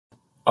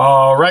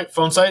All right,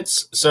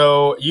 PhoneSites.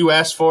 So you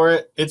asked for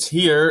it. It's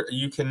here.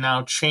 You can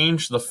now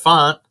change the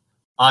font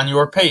on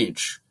your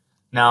page.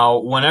 Now,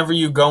 whenever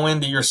you go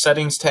into your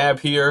settings tab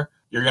here,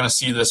 you're going to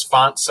see this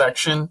font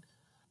section.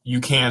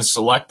 You can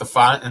select the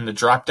font in the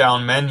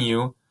drop-down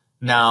menu.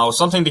 Now,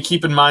 something to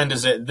keep in mind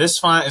is that this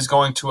font is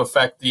going to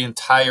affect the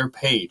entire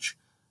page.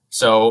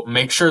 So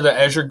make sure that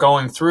as you're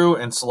going through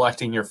and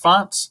selecting your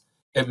fonts,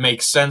 it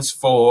makes sense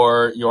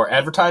for your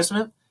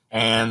advertisement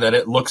and that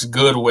it looks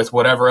good with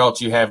whatever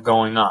else you have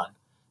going on.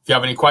 If you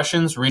have any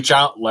questions, reach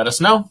out, let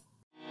us know.